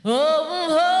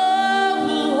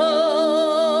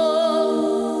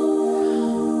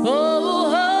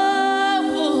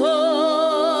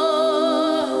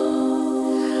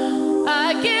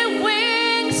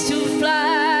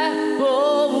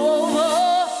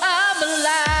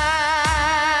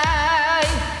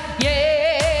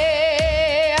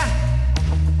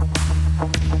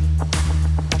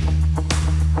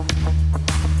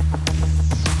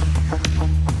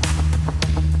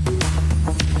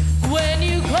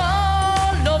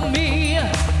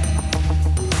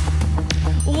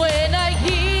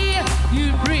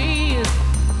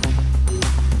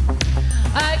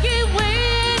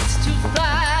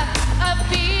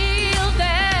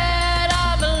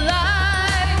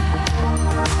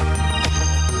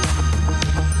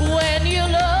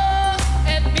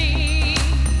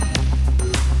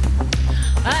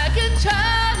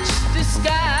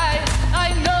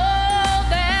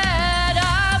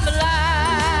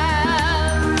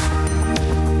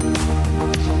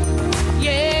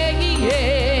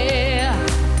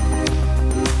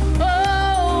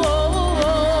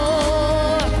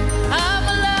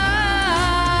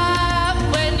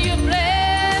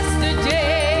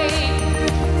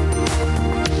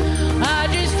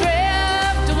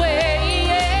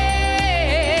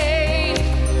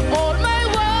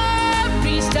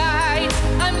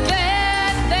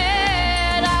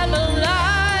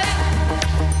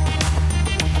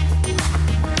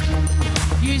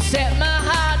set my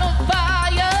heart on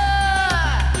fire,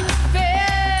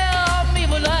 fill me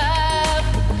with love,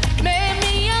 made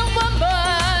me a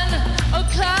woman on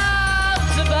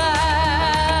clouds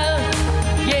above.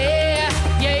 Yeah,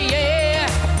 yeah,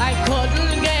 yeah, I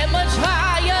couldn't get much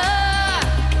higher.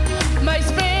 My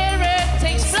spirit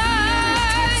takes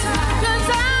flight, 'cause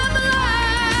I'm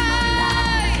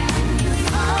alive.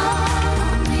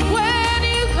 When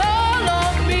you call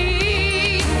on me,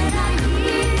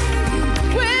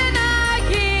 when I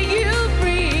hear you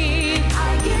breathe,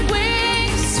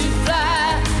 wings to fly,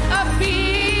 I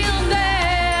feel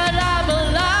that I'm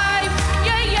alive.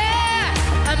 Yeah,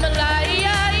 yeah, I'm alive.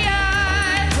 Yeah,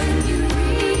 yeah.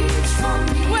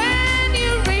 When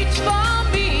you reach for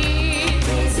me,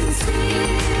 raising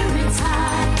spirits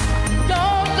high.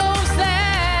 God knows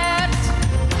that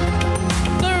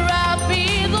I'll be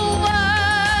the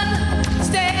one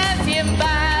standing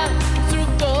by through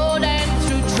good and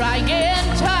through trying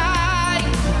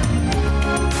time.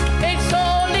 It's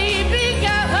only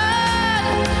begun.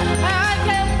 I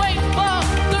can't wait for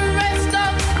the rest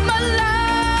of my life.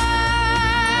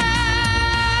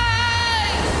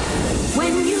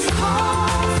 When you call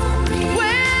for me,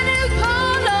 When you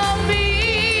call on me,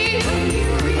 when you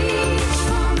reach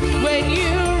for me, when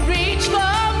you reach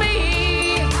for me,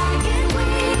 I get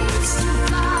wings to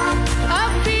fly. I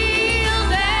feel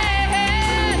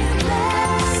that.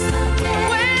 Bless the day.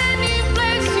 When you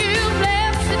bless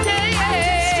the day.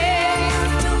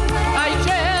 I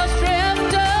just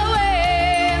drift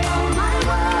away. All my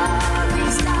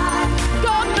worries die.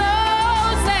 God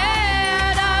knows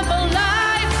that I'm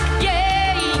alive.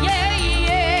 Yeah, yeah,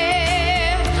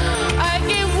 yeah. I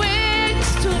get wings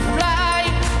to fly.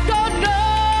 God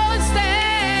knows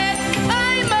that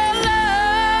I'm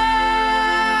alive.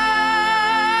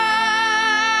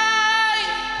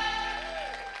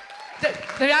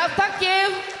 Thank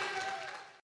you.